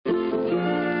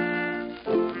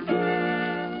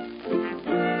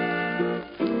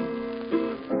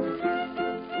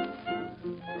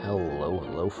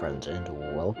friends, and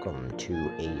welcome to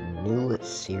a new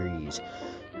series.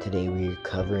 Today we are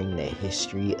covering the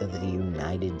history of the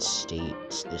United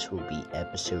States. This will be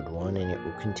episode 1, and it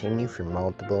will continue for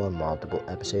multiple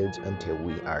episodes until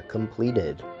we are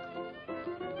completed.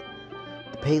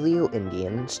 The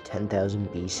Paleo-Indians, 10,000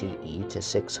 BCE to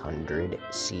 600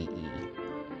 CE.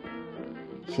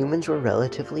 Humans were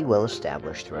relatively well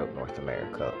established throughout North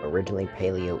America. Originally,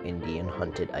 Paleo-Indian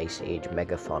hunted Ice Age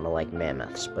megafauna like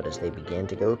mammoths, but as they began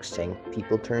to go extinct,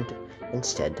 people turned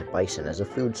instead to bison as a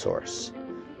food source.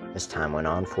 As time went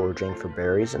on, foraging for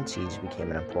berries and seeds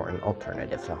became an important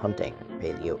alternative to hunting.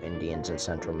 Paleo-Indians in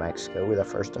central Mexico were the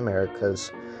first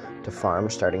Americas to farm,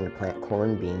 starting to plant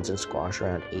corn, beans, and squash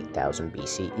around 8000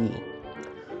 BCE.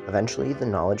 Eventually, the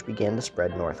knowledge began to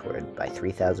spread northward. By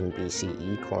 3000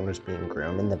 BCE, corn was being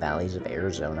grown in the valleys of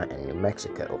Arizona and New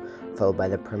Mexico, followed by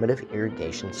the primitive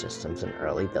irrigation systems in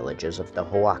early villages of the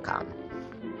Hohokam.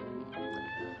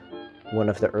 One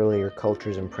of the earlier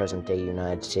cultures in present-day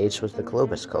United States was the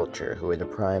Clovis culture, who were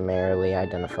primarily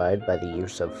identified by the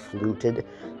use of fluted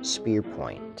spear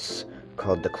points,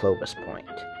 called the Clovis point.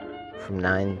 From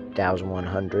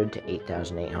 9100 to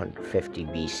 8850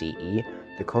 BCE,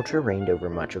 the culture reigned over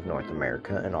much of North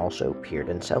America and also appeared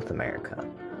in South America.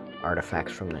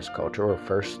 Artifacts from this culture were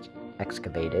first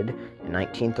excavated in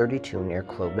 1932 near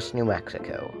Clovis, New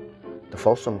Mexico. The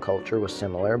Folsom culture was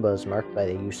similar, but was marked by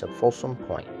the use of Folsom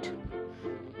Point.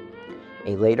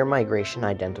 A later migration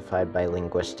identified by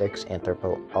linguistics,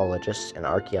 anthropologists, and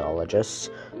archaeologists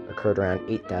occurred around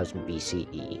 8000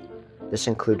 BCE. This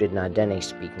included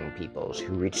Na-Dene-speaking peoples,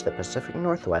 who reached the Pacific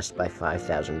Northwest by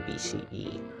 5000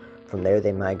 BCE. From there,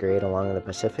 they migrated along the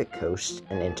Pacific coast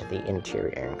and into the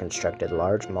interior and constructed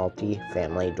large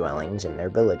multi-family dwellings in their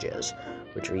villages,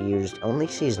 which were used only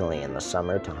seasonally in the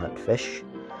summer to hunt fish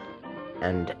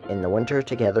and in the winter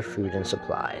to gather food and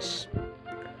supplies.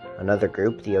 Another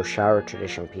group, the Oshara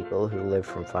tradition people, who lived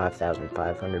from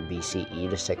 5500 BCE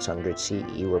to 600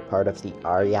 CE, were part of the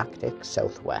Arctic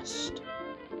Southwest.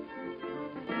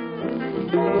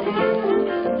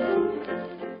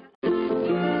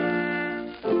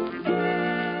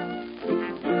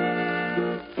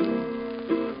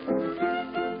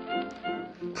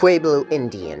 Pueblo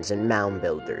Indians and Mound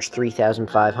Builders,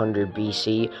 3500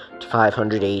 BC to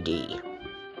 500 AD.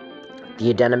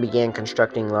 The Adena began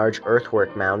constructing large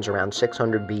earthwork mounds around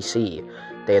 600 BC.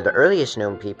 They are the earliest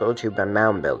known people to be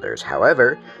mound builders.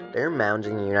 However, there are mounds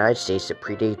in the United States that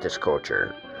predate this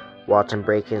culture. Watson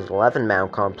Brake is 11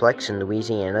 mound complex in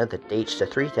Louisiana that dates to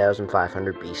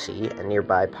 3500 BC, and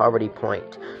nearby Poverty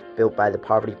Point, built by the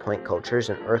Poverty Point cultures,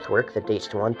 and earthwork that dates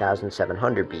to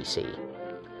 1700 BC.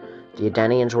 The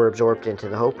Adenians were absorbed into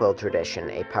the Hopewell tradition,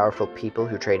 a powerful people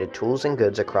who traded tools and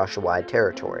goods across a wide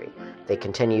territory. They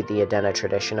continued the Adena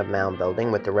tradition of mound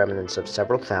building, with the remnants of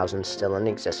several thousand still in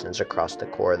existence across the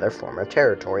core of their former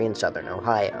territory in southern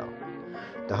Ohio.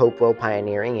 The Hopewell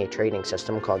pioneering a trading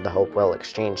system called the Hopewell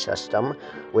Exchange System,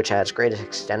 which at its greatest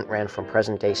extent ran from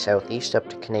present-day southeast up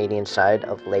to Canadian side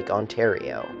of Lake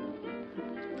Ontario.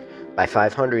 By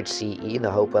 500 CE, the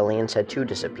Hopewellians had too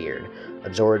disappeared,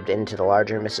 absorbed into the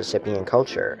larger Mississippian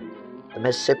culture. The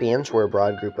Mississippians were a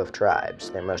broad group of tribes.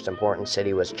 Their most important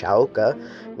city was Chauca,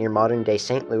 near modern-day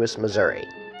St. Louis, Missouri.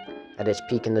 At its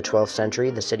peak in the 12th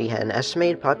century, the city had an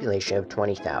estimated population of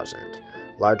 20,000.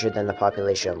 Larger than the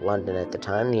population of London at the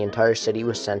time, the entire city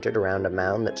was centered around a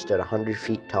mound that stood 100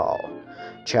 feet tall.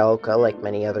 Chauca, like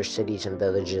many other cities and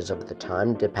villages of the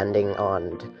time, depending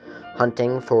on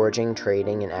hunting, foraging,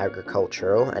 trading, and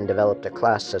agricultural, and developed a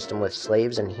class system with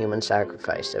slaves and human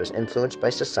sacrifice that was influenced by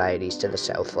societies to the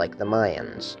south like the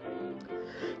Mayans.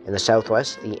 In the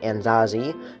southwest, the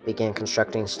Anzazi began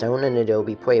constructing stone and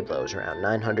adobe pueblos around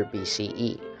 900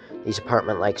 BCE. These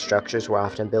apartment-like structures were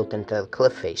often built into the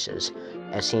cliff faces,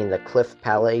 as seen in the Cliff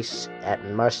Palace at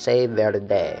Marce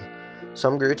Verde.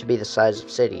 Some grew to be the size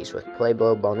of cities, with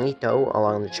Pueblo Bonito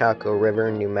along the Chaco River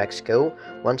in New Mexico,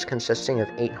 once consisting of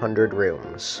 800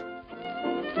 rooms.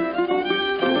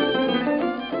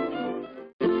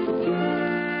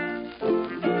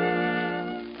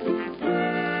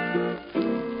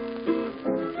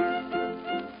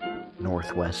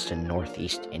 Northwest and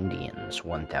Northeast Indians,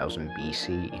 1000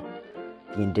 BC.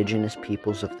 The indigenous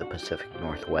peoples of the Pacific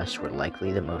Northwest were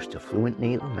likely the most affluent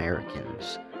Native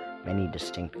Americans. Many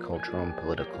distinct cultural and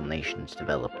political nations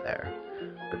developed there,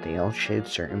 but they all shared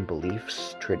certain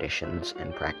beliefs, traditions,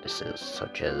 and practices,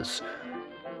 such as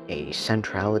a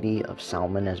centrality of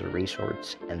salmon as a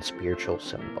resource and spiritual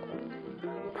symbol.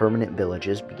 Permanent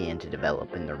villages began to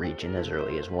develop in the region as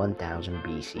early as 1000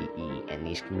 BCE, and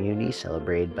these communities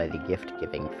celebrated by the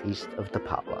gift-giving feast of the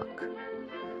potluck.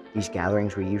 These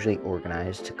gatherings were usually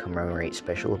organized to commemorate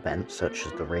special events such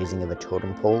as the raising of a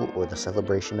totem pole or the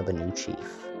celebration of a new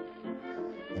chief.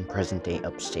 In present-day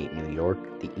upstate New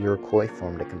York, the Iroquois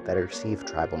formed a confederacy of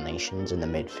tribal nations in the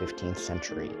mid-15th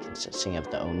century, consisting of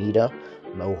the Oneida,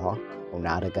 Mohawk,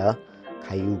 Onondaga,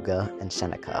 Cayuga, and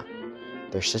Seneca.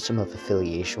 Their system of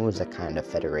affiliation was a kind of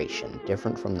federation,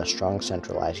 different from the strong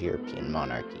centralized European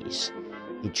monarchies.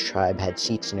 Each tribe had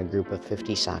seats in a group of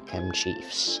 50 Sachem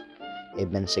chiefs. It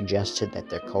had been suggested that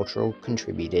their culture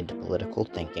contributed to political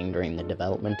thinking during the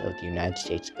development of the United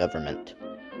States government.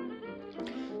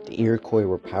 The Iroquois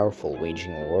were powerful,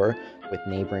 waging war with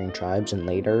neighboring tribes and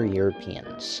later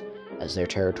Europeans. As their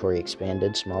territory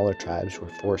expanded, smaller tribes were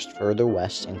forced further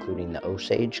west, including the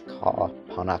Osage, Kaw,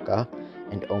 Ponca,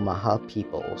 and Omaha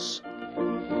peoples.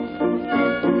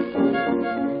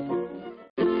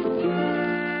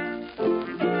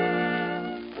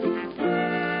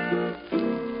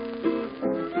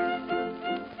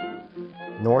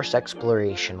 Norse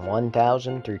exploration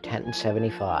 1000 through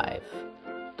 1075.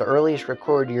 The earliest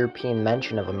recorded European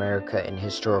mention of America in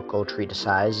historical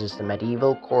treatises is the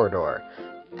medieval corridor,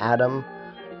 Adam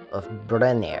of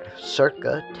Brenner,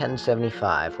 circa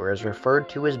 1075, where it is referred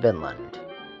to as Vinland.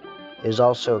 It is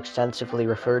also extensively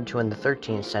referred to in the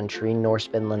 13th century Norse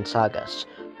Vinland sagas,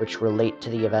 which relate to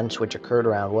the events which occurred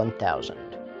around 1000.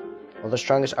 While the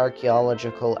strongest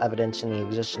archaeological evidence in the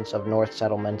existence of Norse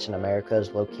settlements in America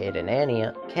is located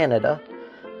in Canada,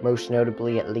 most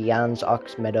notably at Leanne's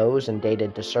Ox Meadows and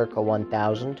dated to circa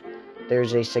 1000, there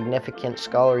is a significant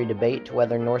scholarly debate to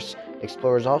whether Norse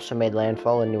explorers also made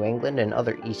landfall in New England and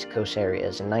other East Coast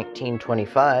areas. In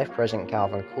 1925, President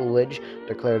Calvin Coolidge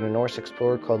declared a Norse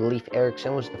explorer called Leif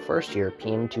Erikson was the first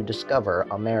European to discover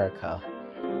America.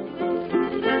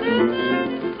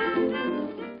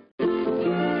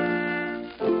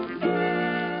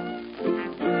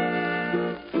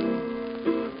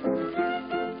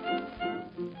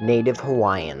 Native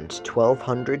Hawaiians,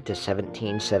 1200 to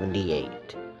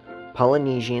 1778.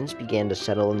 Polynesians began to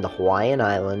settle in the Hawaiian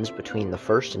Islands between the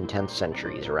 1st and 10th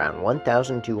centuries. Around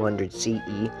 1200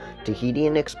 CE,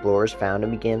 Tahitian explorers found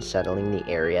and began settling the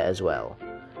area as well.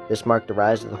 This marked the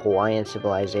rise of the Hawaiian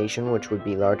civilization, which would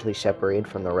be largely separated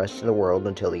from the rest of the world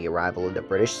until the arrival of the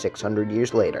British 600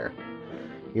 years later.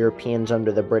 Europeans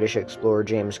under the British explorer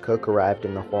James Cook arrived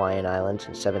in the Hawaiian Islands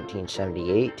in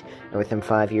 1778, and within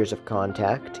 5 years of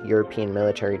contact, European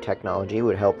military technology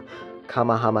would help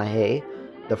Kamehameha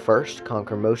I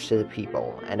conquer most of the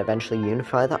people, and eventually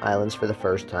unify the islands for the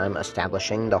first time,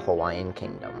 establishing the Hawaiian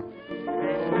Kingdom.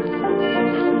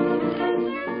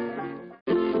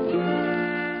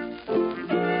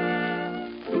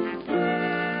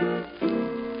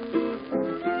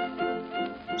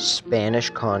 Spanish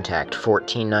contact,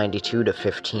 1492 to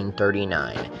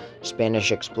 1539.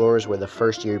 Spanish explorers were the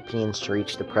first Europeans to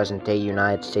reach the present-day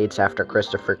United States after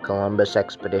Christopher Columbus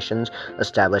expeditions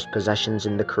established possessions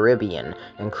in the Caribbean,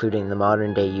 including the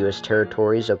modern-day U.S.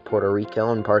 territories of Puerto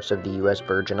Rico and parts of the U.S.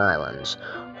 Virgin Islands.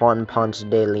 Juan Ponce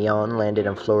de Leon landed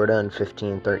in Florida in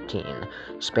 1513.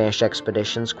 Spanish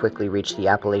expeditions quickly reached the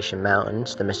Appalachian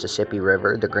Mountains, the Mississippi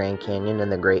River, the Grand Canyon,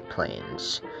 and the Great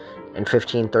Plains. In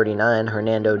 1539,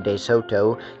 Hernando de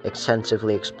Soto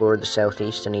extensively explored the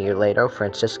southeast, and a year later,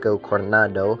 Francisco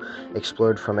Coronado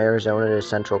explored from Arizona to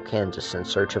central Kansas in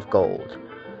search of gold.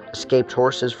 Escaped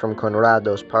horses from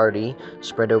Conorado's party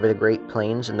spread over the Great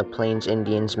Plains, and the Plains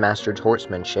Indians mastered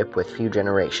horsemanship with few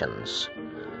generations.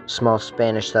 Small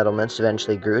Spanish settlements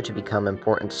eventually grew to become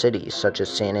important cities, such as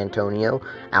San Antonio,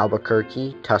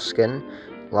 Albuquerque, Tucson,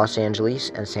 Los Angeles,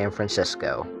 and San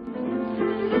Francisco.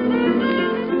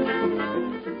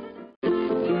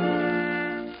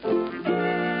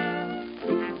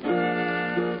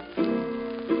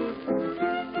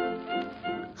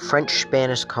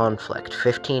 French-Spanish conflict,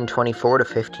 1524 to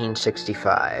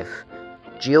 1565.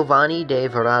 Giovanni de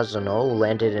Verrazzano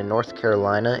landed in North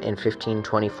Carolina in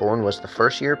 1524 and was the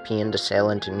first European to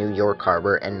sail into New York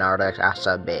Harbor and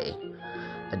Narragansett Bay.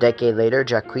 A decade later,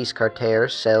 Jacques Cartier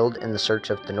sailed in the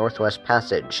search of the Northwest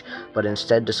Passage, but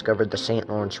instead discovered the St.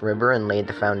 Lawrence River and laid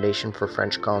the foundation for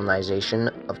French colonization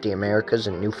of the Americas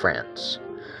and New France.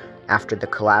 After the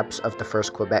collapse of the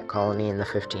first Quebec colony in the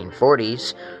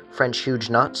 1540s, French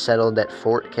Huguenots settled at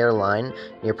Fort Caroline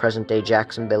near present-day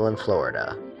Jacksonville in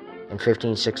Florida. In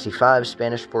 1565,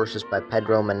 Spanish forces by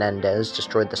Pedro Menendez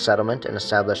destroyed the settlement and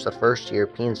established the first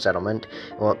European settlement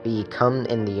in what became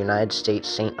in the United States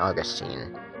St.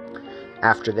 Augustine.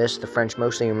 After this, the French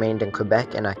mostly remained in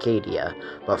Quebec and Acadia,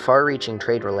 but far-reaching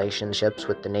trade relationships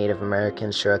with the Native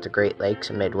Americans throughout the Great Lakes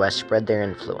and Midwest spread their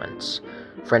influence.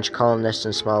 French colonists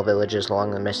in small villages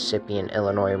along the Mississippi and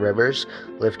Illinois rivers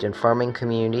lived in farming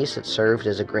communities that served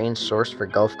as a grain source for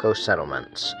Gulf Coast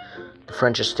settlements. The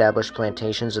French established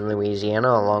plantations in Louisiana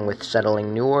along with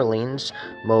settling New Orleans,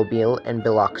 Mobile, and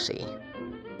Biloxi.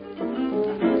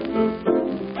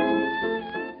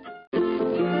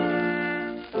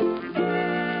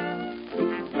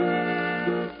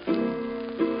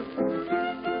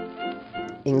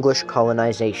 English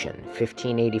colonization,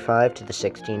 1585 to the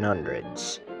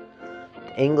 1600s.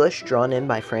 The English, drawn in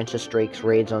by Francis Drake's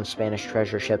raids on Spanish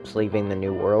treasure ships leaving the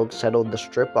New World, settled the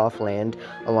strip-off land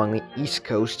along the East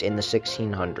Coast in the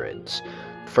 1600s.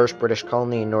 The first British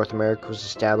colony in North America was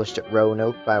established at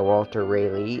Roanoke by Walter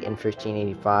Raleigh in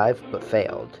 1585, but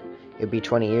failed. It would be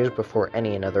 20 years before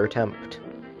any another attempt.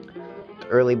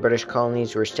 Early British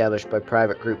colonies were established by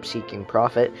private groups seeking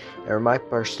profit and were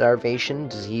marked by starvation,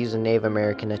 disease, and Native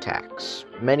American attacks.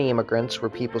 Many immigrants were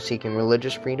people seeking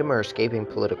religious freedom or escaping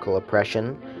political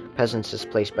oppression, peasants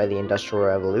displaced by the Industrial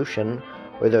Revolution,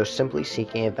 or those simply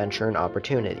seeking adventure and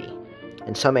opportunity.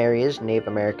 In some areas, Native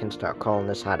Americans taught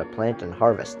colonists how to plant and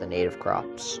harvest the native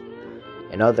crops.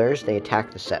 In others, they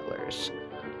attacked the settlers.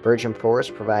 Virgin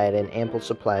forests provided an ample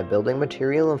supply of building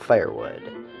material and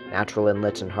firewood. Natural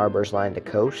inlets and harbors lined the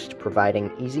coast, providing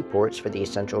easy ports for the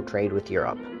essential trade with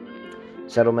Europe.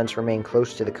 Settlements remained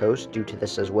close to the coast due to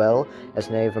this, as well as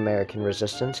Native American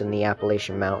resistance in the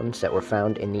Appalachian Mountains that were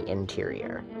found in the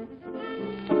interior.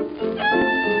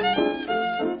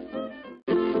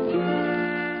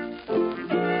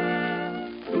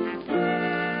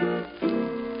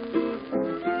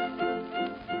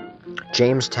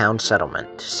 Jamestown Settlement,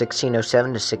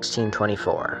 1607 to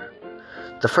 1624.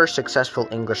 The first successful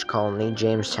English colony,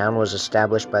 Jamestown, was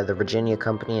established by the Virginia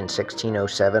Company in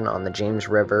 1607 on the James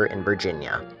River in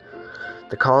Virginia.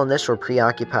 The colonists were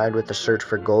preoccupied with the search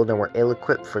for gold and were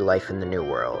ill-equipped for life in the New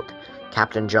World.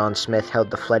 Captain John Smith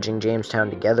held the fledgling Jamestown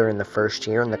together in the first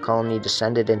year, and the colony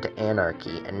descended into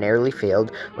anarchy and narrowly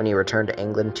failed when he returned to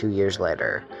England 2 years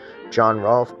later. John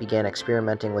Rolfe began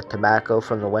experimenting with tobacco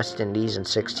from the West Indies in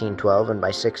 1612, and by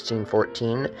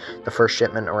 1614, the first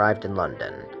shipment arrived in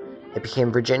London. It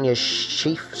became Virginia's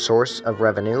chief source of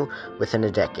revenue within a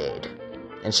decade.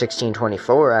 In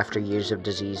 1624, after years of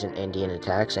disease and Indian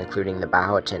attacks, including the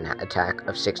Powhatan attack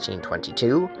of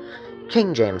 1622,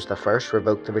 King James I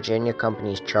revoked the Virginia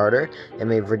Company's charter and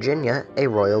made Virginia a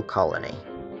royal colony.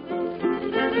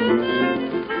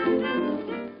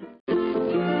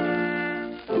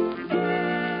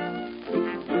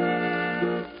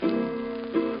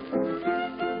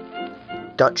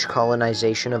 Dutch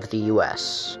colonization of the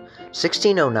U.S.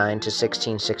 1609 to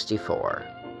 1664.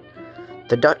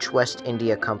 The Dutch West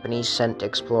India Company sent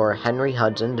explorer Henry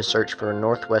Hudson to search for a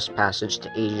northwest passage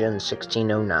to Asia in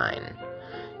 1609.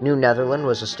 New Netherland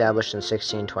was established in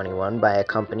 1621 by a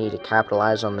company to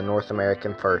capitalize on the North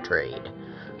American fur trade.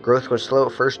 Growth was slow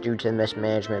at first due to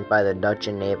mismanagement by the Dutch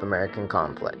and Native American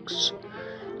conflicts.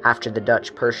 After the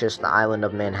Dutch purchased the island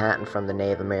of Manhattan from the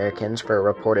Native Americans for a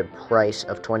reported price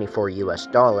of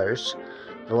 $24,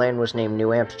 the land was named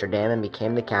New Amsterdam and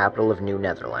became the capital of New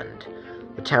Netherland.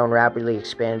 The town rapidly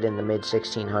expanded in the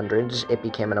mid-1600s. It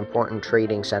became an important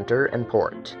trading center and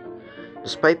port.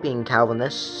 Despite being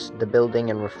Calvinists, the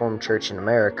building and Reformed Church in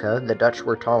America, the Dutch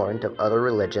were tolerant of other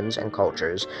religions and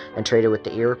cultures and traded with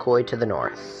the Iroquois to the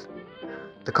north.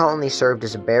 The colony served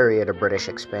as a barrier to British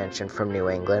expansion from New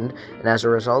England, and as a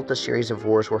result, a series of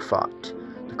wars were fought.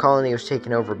 The colony was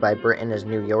taken over by Britain as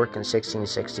New York in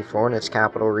 1664, and its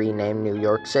capital renamed New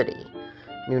York City.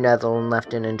 New Netherland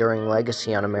left an enduring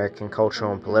legacy on American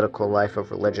cultural and political life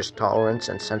of religious tolerance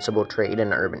and sensible trade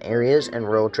in urban areas and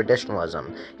rural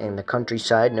traditionalism. In the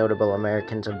countryside, notable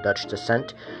Americans of Dutch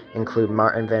descent include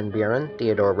Martin Van Buren,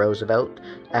 Theodore Roosevelt,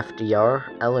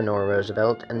 FDR, Eleanor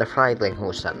Roosevelt, and the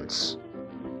Freilinghuisens.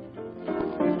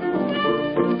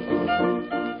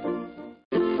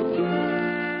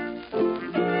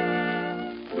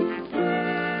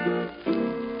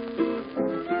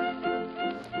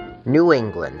 New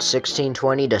England,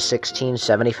 1620 to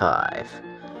 1675.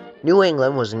 New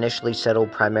England was initially settled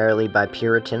primarily by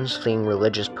Puritans fleeing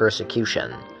religious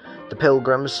persecution. The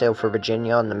Pilgrims sailed for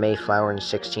Virginia on the Mayflower in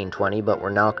 1620, but were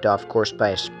knocked off course by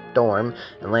a storm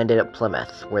and landed at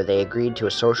Plymouth, where they agreed to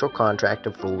a social contract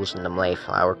of rules in the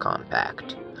Mayflower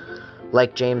Compact.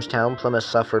 Like Jamestown, Plymouth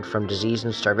suffered from disease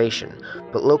and starvation,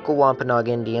 but local Wampanoag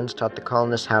Indians taught the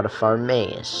colonists how to farm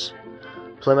maize.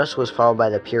 Plymouth was followed by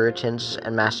the Puritans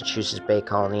and Massachusetts Bay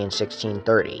Colony in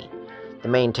 1630. They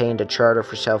maintained a charter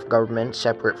for self-government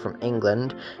separate from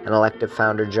England and elected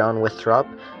founder John Winthrop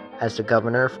as the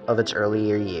governor of its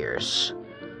earlier years.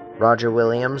 Roger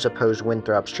Williams opposed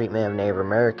Winthrop's treatment of Native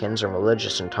Americans and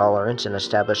religious intolerance and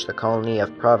established the colony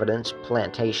of Providence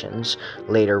Plantations,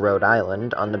 later Rhode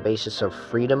Island, on the basis of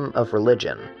freedom of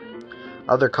religion.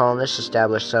 Other colonists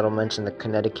established settlements in the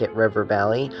Connecticut River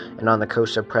Valley and on the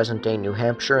coast of present-day New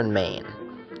Hampshire and Maine.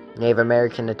 Native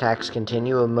American attacks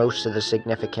continue, with most of the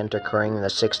significant occurring in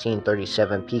the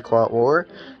 1637 Pequot War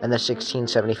and the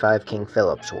 1675 King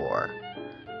Philip's War.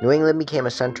 New England became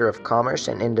a center of commerce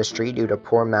and industry due to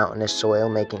poor mountainous soil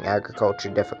making agriculture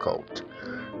difficult.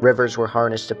 Rivers were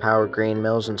harnessed to power grain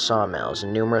mills and sawmills,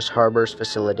 and numerous harbors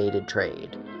facilitated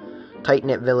trade.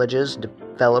 Tight-knit villages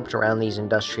developed around these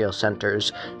industrial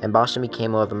centers, and Boston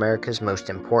became one of America's most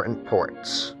important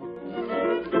ports.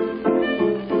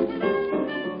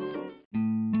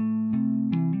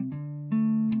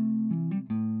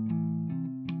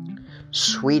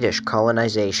 Swedish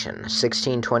colonization,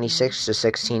 1626 to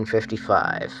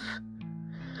 1655.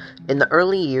 In the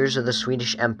early years of the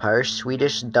Swedish Empire,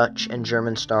 Swedish, Dutch, and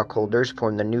German stockholders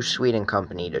formed the New Sweden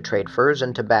Company to trade furs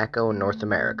and tobacco in North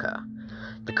America.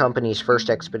 The company's first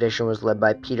expedition was led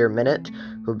by Peter Minute,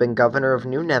 who had been governor of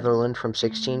New Netherland from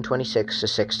 1626 to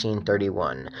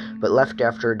 1631, but left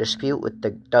after a dispute with the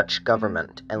Dutch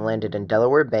government and landed in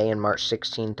Delaware Bay in March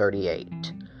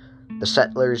 1638. The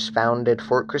settlers founded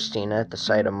Fort Christina at the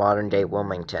site of modern-day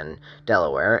Wilmington,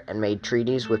 Delaware, and made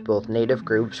treaties with both native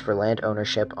groups for land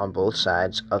ownership on both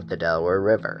sides of the Delaware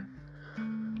River.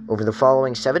 Over the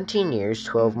following 17 years,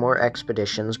 12 more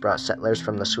expeditions brought settlers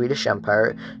from the Swedish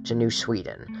Empire to New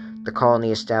Sweden. The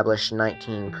colony established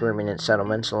 19 permanent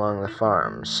settlements along the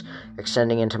farms,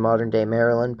 extending into modern-day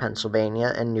Maryland,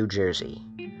 Pennsylvania, and New Jersey.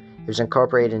 It was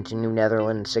incorporated into New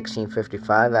Netherland in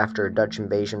 1655 after a Dutch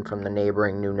invasion from the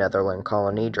neighboring New Netherland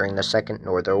colony during the Second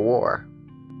Northern War.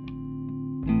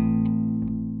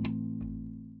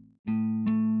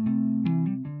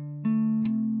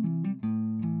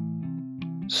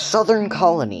 Southern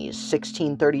colonies,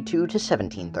 1632 to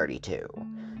 1732.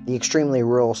 The extremely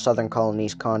rural southern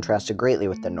colonies contrasted greatly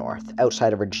with the north.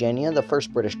 Outside of Virginia, the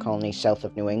first British colony south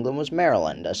of New England was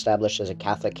Maryland, established as a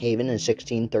Catholic haven in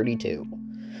 1632.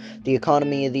 The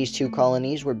economy of these two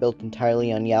colonies were built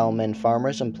entirely on yeoman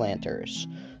farmers and planters.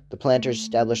 The planters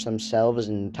established themselves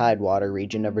in the Tidewater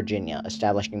region of Virginia,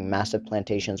 establishing massive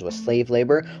plantations with slave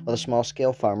labor, while the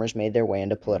small-scale farmers made their way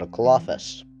into political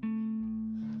office.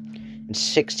 In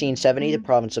 1670, the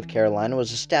province of Carolina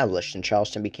was established, and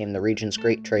Charleston became the region's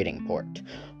great trading port.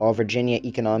 While Virginia's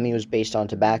economy was based on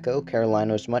tobacco,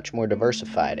 Carolina was much more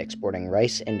diversified, exporting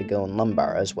rice, indigo, and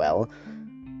lumber as well.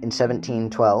 In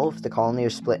 1712, the colony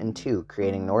was split in two,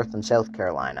 creating North and South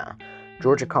Carolina.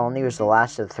 Georgia Colony was the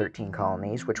last of the 13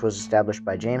 colonies, which was established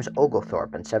by James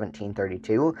Oglethorpe in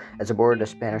 1732 as a border to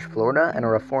Spanish Florida and a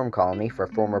reform colony for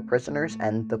former prisoners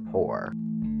and the poor.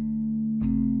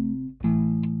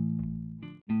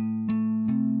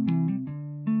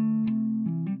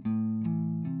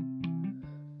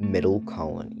 Middle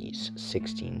colonies,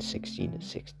 1660 to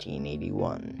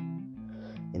 1681.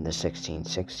 In the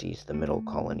 1660s, the middle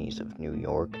colonies of New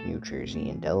York, New Jersey,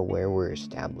 and Delaware were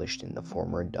established in the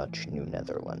former Dutch New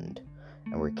Netherland,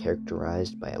 and were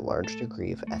characterized by a large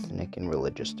degree of ethnic and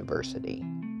religious diversity.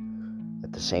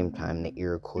 At the same time, the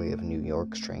Iroquois of New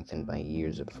York, strengthened by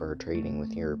years of fur trading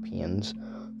with Europeans,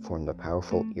 formed the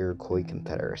powerful Iroquois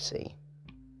Confederacy.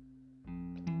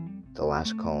 The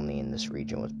last colony in this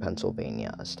region was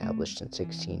Pennsylvania, established in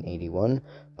 1681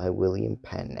 by William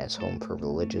Penn as home for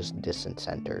religious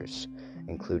dissenters,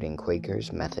 including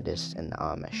Quakers, Methodists, and the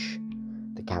Amish.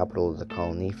 The capital of the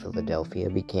colony, Philadelphia,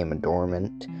 became a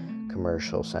dormant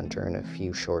commercial center in a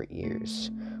few short years,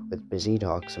 with busy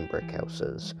docks and brick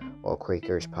houses. While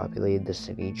Quakers populated the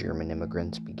city, German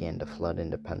immigrants began to flood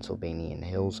into Pennsylvanian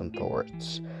hills and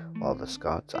forts, while the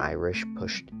Scots-Irish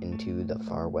pushed into the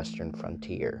far western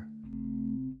frontier.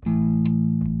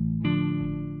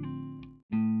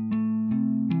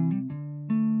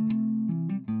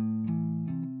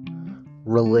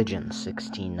 Religion,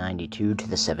 1692 to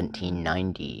the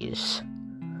 1790s.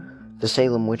 The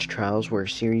Salem witch trials were a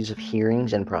series of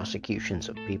hearings and prosecutions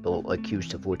of people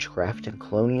accused of witchcraft in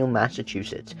colonial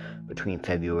Massachusetts between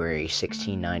February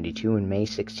 1692 and May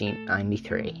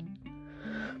 1693.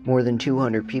 More than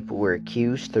 200 people were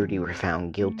accused, 30 were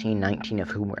found guilty, 19 of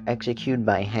whom were executed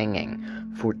by hanging,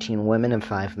 14 women and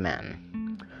 5 men.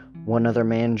 One other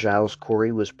man, Giles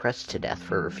Corey, was pressed to death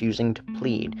for refusing to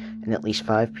plead, and at least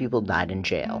 5 people died in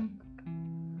jail.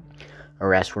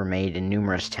 Arrests were made in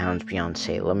numerous towns beyond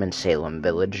Salem and Salem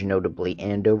Village, notably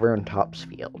Andover and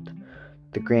Topsfield.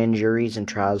 The grand juries and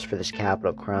trials for this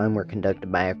capital crime were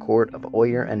conducted by a court of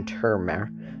Oyer and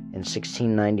Turner, in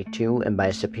 1692 and by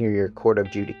a superior court of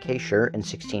judicature in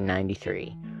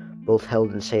 1693, both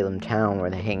held in Salem town where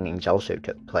the hangings also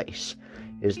took place.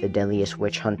 It was the deadliest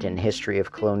witch hunt in history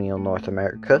of colonial North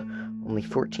America. Only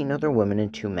 14 other women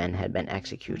and 2 men had been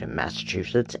executed in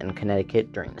Massachusetts and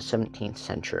Connecticut during the 17th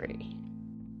century.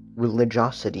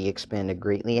 Religiosity expanded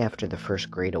greatly after the First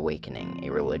Great Awakening,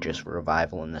 a religious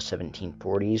revival in the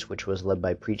 1740s, which was led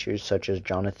by preachers such as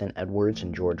Jonathan Edwards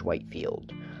and George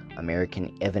Whitefield.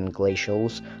 American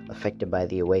evangelicals, affected by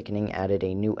the awakening, added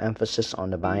a new emphasis on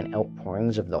divine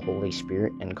outpourings of the Holy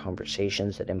Spirit and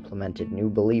conversations that implemented new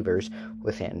believers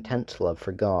with an intense love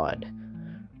for God.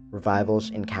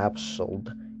 Revivals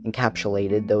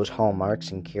encapsulated those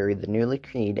hallmarks and carried the newly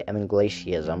created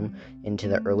evangelicalism into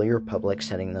the early republic,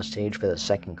 setting the stage for the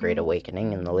Second Great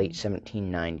Awakening in the late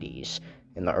 1790s.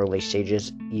 In the early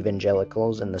stages,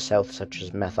 evangelicals in the South, such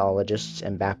as Methodists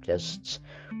and Baptists,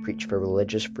 preached for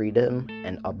religious freedom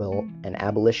and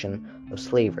abolition of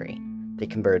slavery. They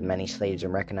converted many slaves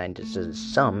and recognized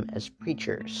some as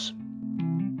preachers.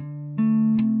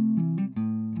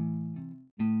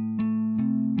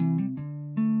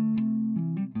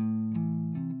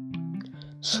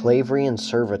 Slavery and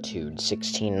servitude,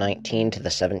 1619 to the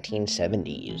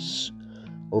 1770s.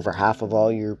 Over half of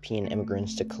all European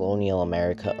immigrants to colonial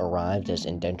America arrived as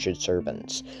indentured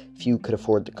servants. Few could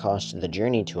afford the cost of the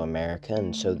journey to America,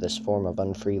 and so this form of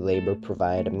unfree labor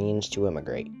provided a means to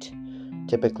immigrate.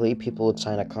 Typically, people would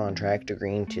sign a contract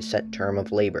agreeing to a set term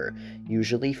of labor,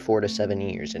 usually 4 to 7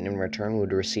 years, and in return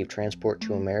would receive transport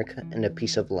to America and a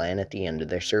piece of land at the end of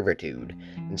their servitude.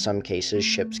 In some cases,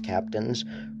 ships' captains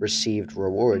received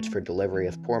rewards for delivery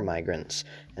of poor migrants,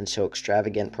 and so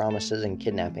extravagant promises and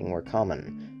kidnapping were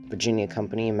common. The Virginia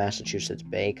Company and Massachusetts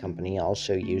Bay Company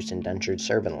also used indentured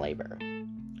servant labor.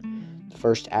 The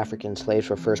first African slaves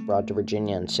were first brought to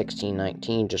Virginia in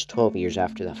 1619, just 12 years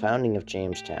after the founding of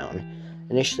Jamestown.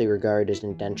 Initially regarded as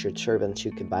indentured servants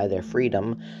who could buy their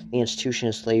freedom, the institution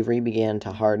of slavery began to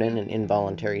harden and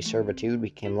involuntary servitude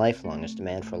became lifelong as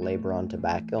demand for labor on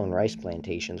tobacco and rice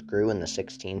plantations grew in the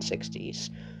 1660s.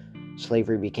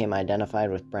 Slavery became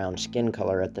identified with brown skin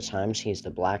color at the time, seen as the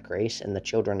black race, and the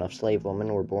children of slave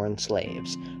women were born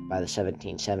slaves. By the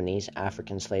 1770s,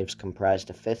 African slaves comprised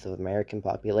a fifth of American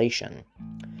population.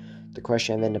 The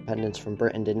question of independence from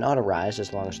Britain did not arise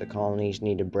as long as the colonies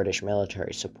needed British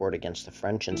military support against the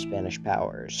French and Spanish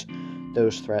powers.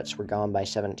 Those threats were gone by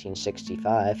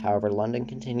 1765, however, London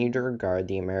continued to regard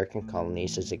the American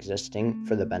colonies as existing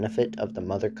for the benefit of the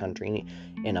mother country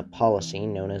in a policy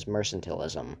known as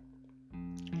mercantilism.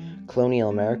 Colonial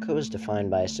America was defined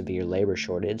by a severe labor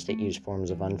shortage that used forms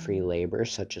of unfree labor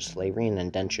such as slavery and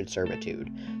indentured servitude.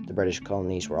 The British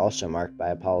colonies were also marked by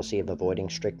a policy of avoiding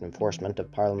strict enforcement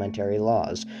of parliamentary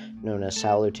laws, known as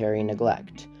salutary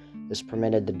neglect. This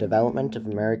permitted the development of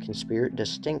American spirit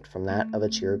distinct from that of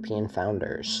its European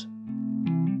founders.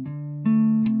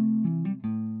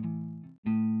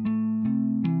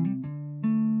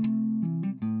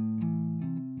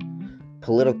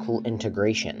 Political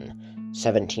integration,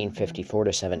 1754 to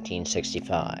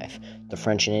 1765. The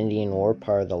French and Indian War,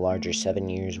 part of the larger 7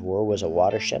 Years' War, was a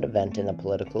watershed event in the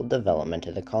political development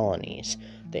of the colonies.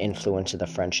 The influence of the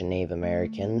French and Native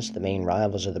Americans, the main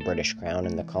rivals of the British Crown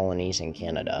in the colonies in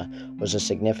Canada, was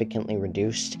significantly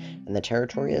reduced, and the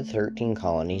territory of the 13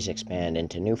 colonies expanded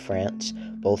into New France,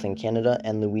 both in Canada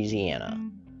and Louisiana.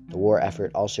 The war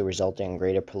effort also resulted in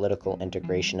greater political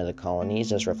integration of the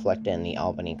colonies, as reflected in the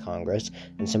Albany Congress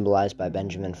and symbolized by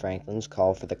Benjamin Franklin's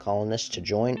call for the colonists to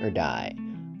join or die.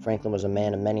 Franklin was a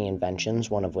man of many inventions,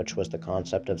 one of which was the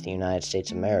concept of the United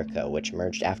States of America, which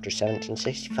emerged after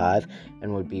 1765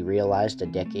 and would be realized a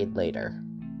decade later.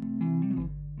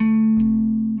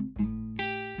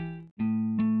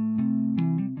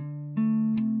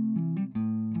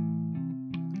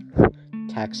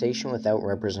 Taxation without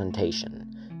representation,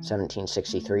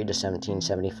 1763 to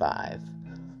 1775.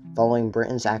 Following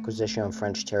Britain's acquisition of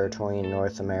French territory in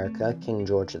North America, King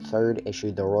George III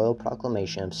issued the Royal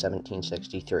Proclamation of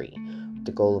 1763, with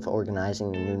the goal of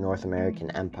organizing the new North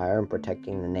American Empire and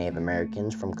protecting the Native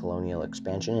Americans from colonial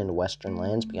expansion into western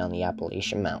lands beyond the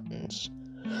Appalachian Mountains.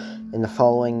 In the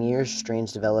following years,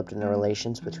 strains developed in the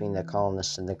relations between the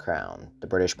colonists and the Crown. The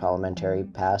British Parliamentary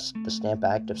passed the Stamp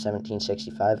Act of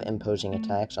 1765, imposing a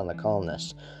tax on the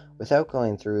colonists, without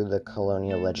going through the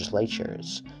colonial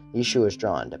legislatures. The issue was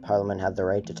drawn. Did Parliament have the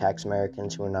right to tax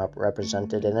Americans who were not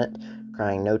represented in it?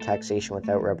 Crying no taxation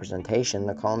without representation,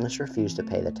 the colonists refused to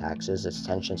pay the taxes as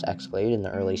tensions escalated in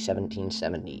the early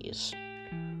 1770s.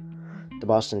 The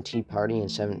Boston Tea Party in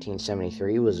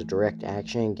 1773 was a direct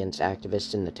action against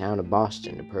activists in the town of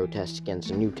Boston to protest against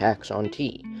a new tax on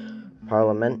tea.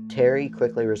 Parliamentary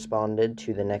quickly responded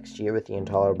to the next year with the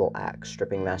Intolerable Act,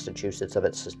 stripping Massachusetts of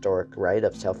its historic right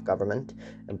of self-government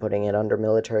and putting it under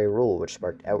military rule, which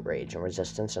sparked outrage and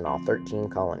resistance in all 13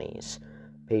 colonies.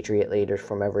 Patriot leaders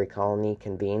from every colony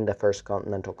convened the First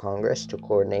Continental Congress to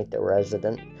coordinate their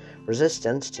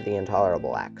resistance to the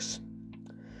Intolerable Acts.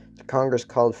 The Congress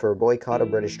called for a boycott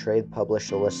of British trade,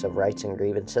 published a list of rights and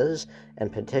grievances,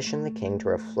 and petitioned the king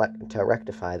to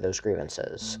rectify those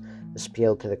grievances. This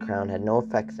appeal to the crown had no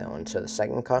effect, though, and so the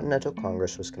Second Continental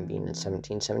Congress was convened in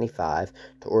 1775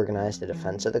 to organize the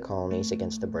defense of the colonies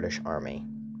against the British Army.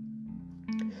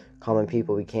 Common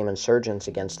people became insurgents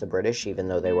against the British, even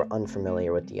though they were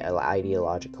unfamiliar with the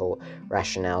ideological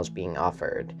rationales being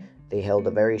offered. They held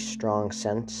a very strong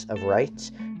sense of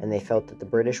rights, and they felt that the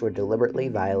British were deliberately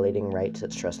violating rights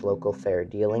that stressed local fair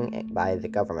dealing by the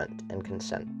government and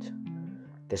consent.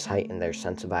 This heightened their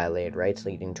sense of violated rights,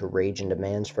 leading to rage and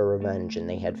demands for revenge, and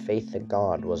they had faith that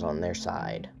God was on their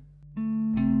side.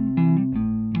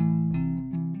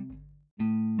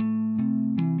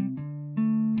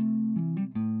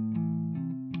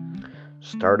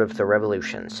 Start of the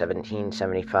Revolution,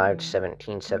 1775 to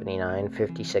 1779,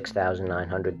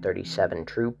 56,937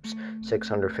 troops,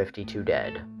 652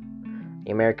 dead.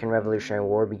 The American Revolutionary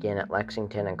War began at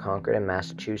Lexington and Concord in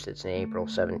Massachusetts in April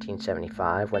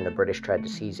 1775, when the British tried to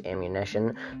seize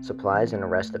ammunition, supplies, and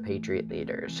arrest the Patriot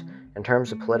leaders. In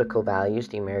terms of political values,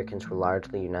 the Americans were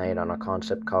largely united on a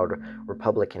concept called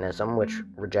republicanism, which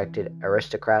rejected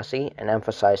aristocracy and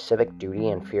emphasized civic duty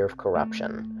and fear of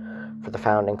corruption. For the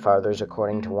Founding Fathers,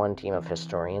 according to one team of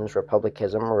historians,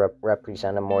 republicanism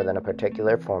represented more than a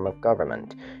particular form of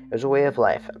government. It was a way of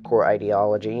life, a core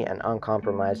ideology, an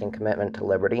uncompromising commitment to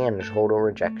liberty, and a total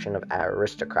rejection of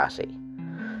aristocracy.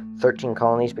 13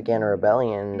 colonies began a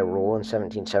rebellion to rule in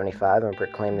 1775 and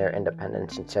proclaimed their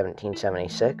independence in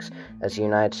 1776 as the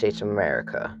United States of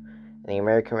America. In the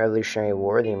American Revolutionary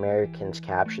War, the Americans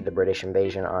captured the British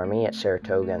invasion army at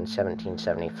Saratoga in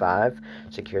 1775,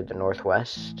 secured the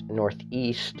northeast,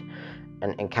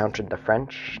 and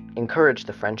encouraged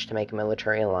the French to make a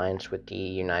military alliance with the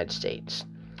United States.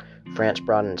 France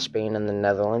brought in Spain and the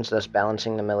Netherlands, thus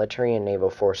balancing the military and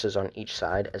naval forces on each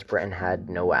side, as Britain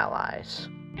had no allies.